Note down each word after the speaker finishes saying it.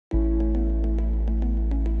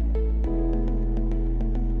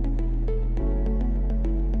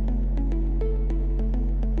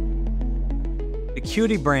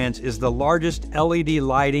Acuity Brands is the largest LED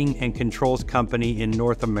lighting and controls company in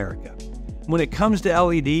North America. When it comes to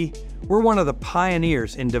LED, we're one of the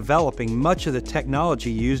pioneers in developing much of the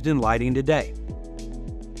technology used in lighting today.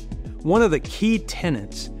 One of the key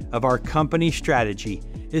tenets of our company strategy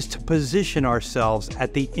is to position ourselves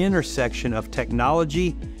at the intersection of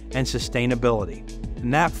technology and sustainability.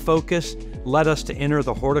 And that focus led us to enter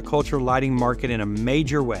the horticulture lighting market in a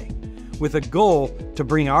major way, with a goal to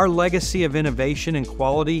bring our legacy of innovation and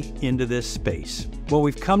quality into this space. What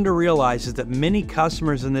we've come to realize is that many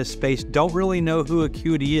customers in this space don't really know who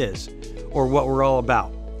Acuity is or what we're all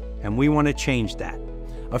about, and we want to change that.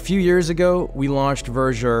 A few years ago, we launched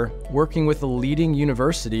Verjure, working with a leading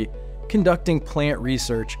university, conducting plant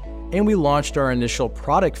research, and we launched our initial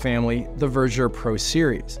product family, the Verjure Pro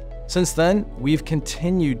Series. Since then, we've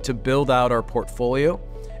continued to build out our portfolio,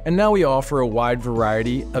 and now we offer a wide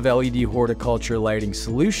variety of LED horticulture lighting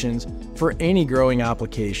solutions for any growing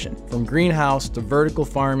application, from greenhouse to vertical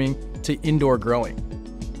farming to indoor growing.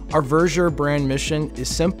 Our Verjure brand mission is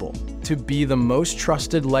simple: to be the most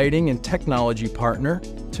trusted lighting and technology partner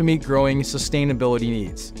to meet growing sustainability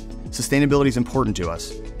needs. Sustainability is important to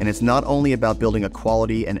us, and it's not only about building a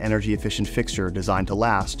quality and energy-efficient fixture designed to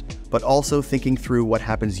last, but also thinking through what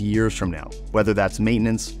happens years from now, whether that's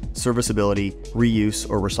maintenance, serviceability, reuse,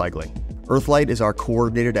 or recycling. Earthlight is our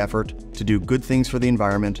coordinated effort to do good things for the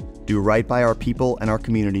environment, do right by our people and our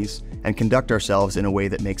communities, and conduct ourselves in a way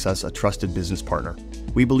that makes us a trusted business partner.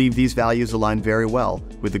 We believe these values align very well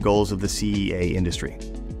with the goals of the CEA industry.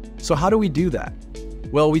 So how do we do that?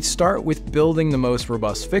 Well, we start with building the most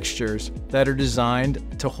robust fixtures that are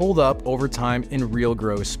designed to hold up over time in real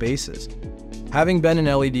grow spaces. Having been in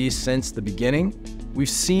LED since the beginning, we've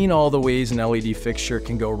seen all the ways an LED fixture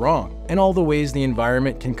can go wrong and all the ways the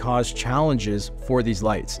environment can cause challenges for these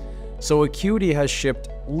lights. So Acuity has shipped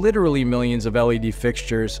literally millions of LED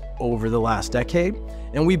fixtures over the last decade,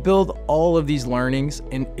 and we build all of these learnings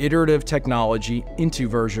and iterative technology into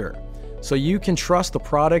Verjure, so you can trust the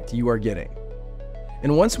product you are getting.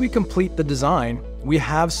 And once we complete the design, we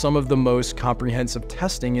have some of the most comprehensive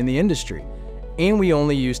testing in the industry, and we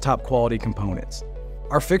only use top quality components.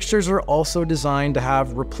 Our fixtures are also designed to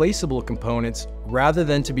have replaceable components rather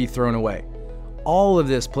than to be thrown away. All of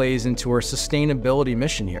this plays into our sustainability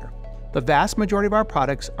mission here. The vast majority of our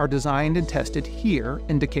products are designed and tested here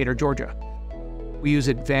in Decatur, Georgia. We use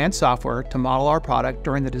advanced software to model our product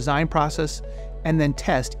during the design process and then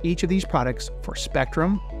test each of these products for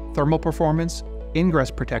spectrum, thermal performance,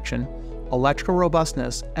 ingress protection, electrical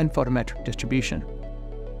robustness, and photometric distribution.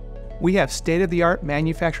 We have state-of-the-art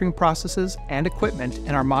manufacturing processes and equipment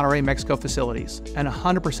in our Monterrey, Mexico facilities, and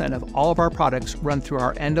 100% of all of our products run through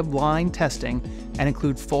our end-of-line testing and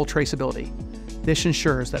include full traceability. This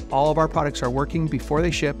ensures that all of our products are working before they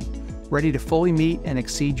ship, ready to fully meet and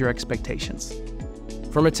exceed your expectations.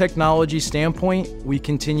 From a technology standpoint, we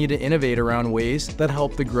continue to innovate around ways that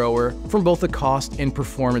help the grower from both a cost and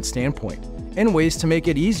performance standpoint, and ways to make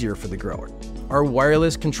it easier for the grower. Our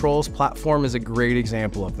wireless controls platform is a great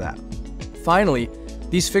example of that. Finally,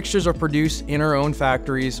 these fixtures are produced in our own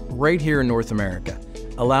factories right here in North America,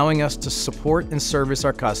 allowing us to support and service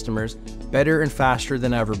our customers better and faster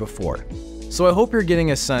than ever before. So I hope you're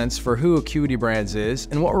getting a sense for who Acuity Brands is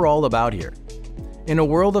and what we're all about here. In a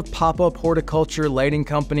world of pop-up horticulture lighting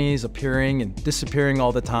companies appearing and disappearing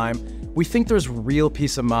all the time, we think there's real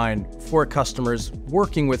peace of mind for customers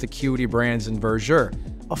working with Acuity Brands and Verjure,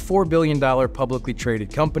 a $4 billion publicly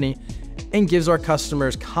traded company, and gives our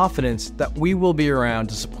customers confidence that we will be around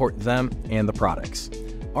to support them and the products.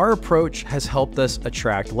 Our approach has helped us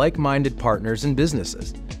attract like-minded partners and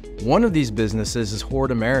businesses. One of these businesses is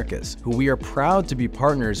Hort Americas, who we are proud to be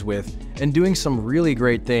partners with and doing some really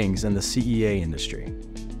great things in the CEA industry.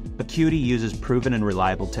 Acuity uses proven and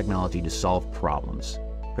reliable technology to solve problems.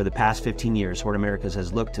 For the past 15 years, Hort Americas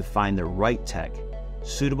has looked to find the right tech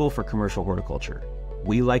suitable for commercial horticulture.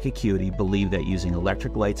 We, like Acuity, believe that using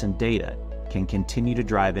electric lights and data can continue to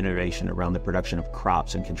drive innovation around the production of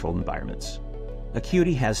crops in controlled environments.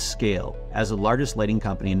 Acuity has scale. As the largest lighting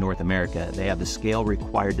company in North America, they have the scale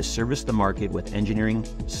required to service the market with engineering,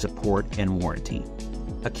 support, and warranty.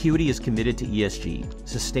 Acuity is committed to ESG.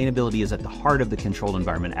 Sustainability is at the heart of the controlled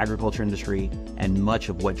environment agriculture industry and much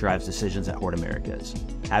of what drives decisions at Hort Americas.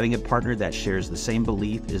 Having a partner that shares the same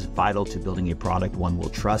belief is vital to building a product one will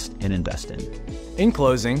trust and invest in. In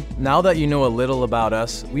closing, now that you know a little about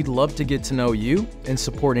us, we'd love to get to know you and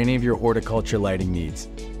support any of your horticulture lighting needs.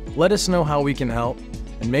 Let us know how we can help,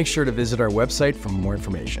 and make sure to visit our website for more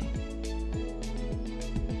information.